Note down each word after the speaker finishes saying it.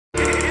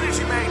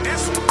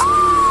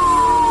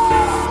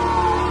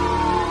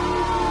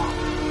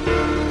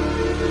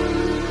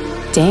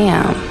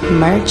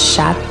Merch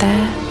shot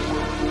that.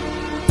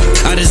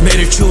 I just made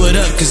her chew it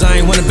up, cause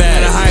I ain't want it bad.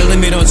 A high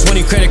limit on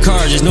 20 credit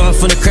cards, just know I'm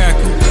finna crack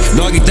em.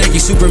 Doggy think he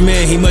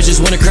Superman, he must just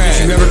wanna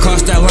crash. If you ever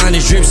crossed that line,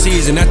 it's drip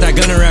season, not that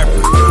Gunna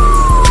rapper.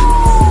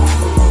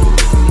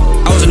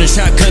 I was in the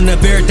shop cutting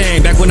up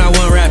everything, back when I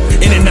wasn't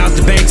rapping. In and out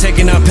the bank,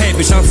 taking out pay,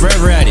 bitch, I'm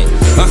forever at it.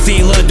 My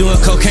fiend love doing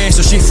cocaine,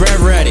 so she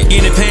forever at it.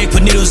 In the pain,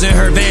 put needles in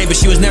her vein, but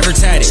she was never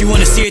tatted. She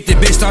wanna see it, the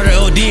bitch started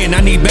OD, and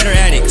I need better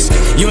addicts.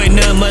 You ain't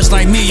nothing much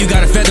like me, you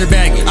got a feather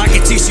bag it. I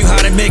can teach you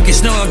how to make it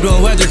snow, I'm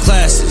doing weather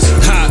classes.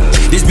 Ha,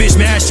 this bitch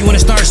mad, she wanna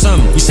start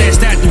something. You said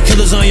stack them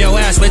killers on your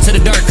ass, wait till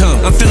the dark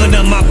come. I'm filling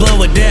up my blunt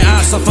with dead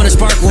eyes, so I'm finna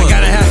spark one. I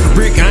got a half a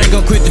brick, I ain't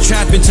gon' quit the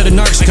trap until the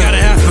narcs come. I got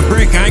a half a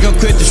brick, I ain't gon'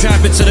 quit the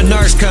trap until the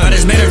narcs come. I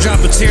just made her drop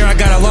a tear, I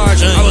got a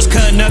large I was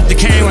cutting up the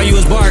cane while you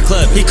was bar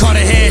club. He caught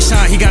a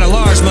headshot, he got a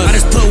large mug. I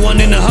just put one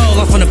in the hole,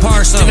 I'm finna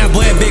par some. And that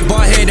boy a big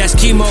ball head, that's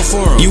chemo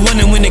for him. You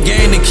wanna win the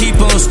game, then keep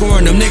on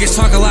scoring. Them niggas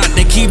talk a lot,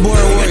 they keyboard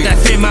warrior. Got that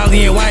fit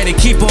Molly and white, they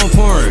keep on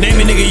pouring. Name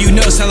a nigga you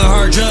know selling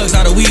hard drugs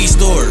out of weed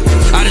store.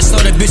 I just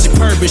saw that bitch a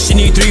perp, but she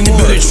need 3 more.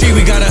 To build a tree,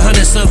 we got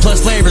 100 some plus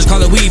flavors,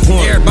 call it weed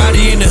porn.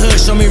 Everybody in the hood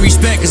show me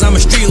respect, cause I'm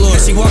a street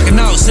lord. She walking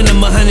out, send him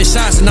 100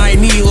 shots, and I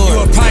ain't need lord. You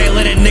a pilot,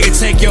 let that nigga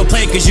take your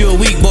plate, cause you a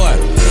weak boy.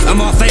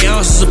 I'm off 8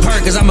 ounces of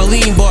perk, cause I'm a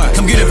lean boy.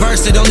 Come get a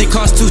verse that only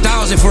costs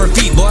 2,000 for a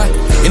feet, boy.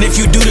 And if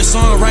you do the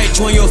song right,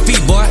 you on your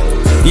feet, boy.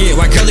 Yeah,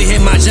 why girlie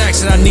hit my jack,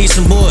 said I need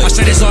some boys. I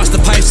straight exhaust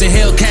the pipes and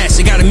Hellcats,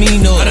 it got a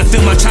mean noise. I done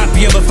fill my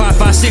choppy up with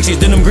 5.56s,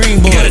 then them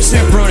green boys. You got a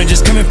temper on it,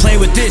 just come and play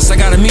with this, I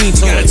got a mean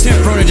toy. Got a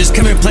temper on it, just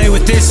come and play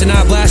with this, and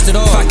I blast it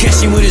off. If I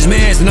catch him with his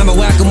mans, then I'ma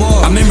whack him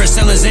off. I remember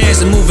selling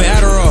Zans and moving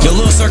Adderall. Your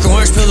little circle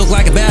orange pill look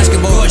like a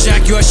basketball. Boy,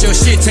 Jack, you rush your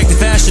shit, take the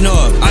fashion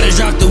off. I just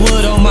dropped the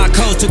wood on my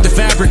coat, took the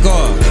fabric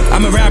off.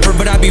 I'm a rapper,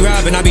 but I be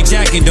robbing, I be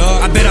jacking,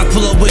 dog. I bet I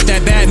pull up with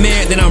that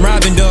Batman, then I'm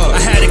robbing, dog.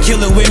 I had a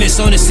killer witness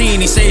on the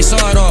scene, he say he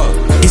saw it all.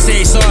 He say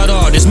he saw it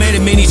all. Just made a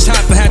mini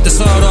chop, I had to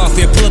saw it off.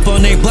 Yeah, pull up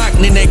on they block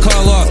and then they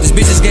call off. This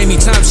bitch just gave me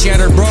top, she had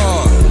her bra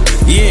off.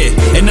 Yeah,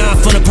 and now I'm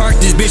finna park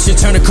this bitch and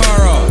turn the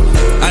car off.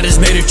 I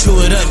just made her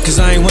chew it up, cause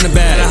I ain't want it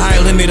bad. A high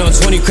limit on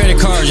 20 credit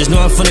cards, just know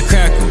I'm finna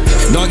crack em.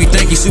 Doggy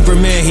think he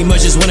Superman, he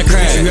must just wanna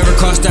crash. If you ever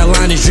crossed that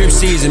line, it's drip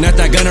season, not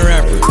that Gunna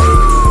rapper.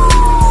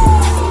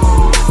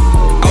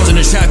 I was in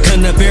the shop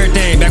cutting up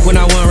everything, back when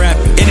I wasn't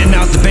rapping. In and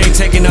out the bank,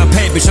 taking out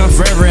pay, bitch, I'm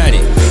forever at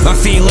it. My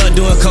fiend love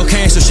doing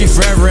cocaine, so she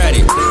forever at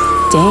it.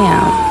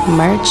 Damn,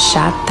 Merch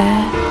shot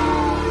that.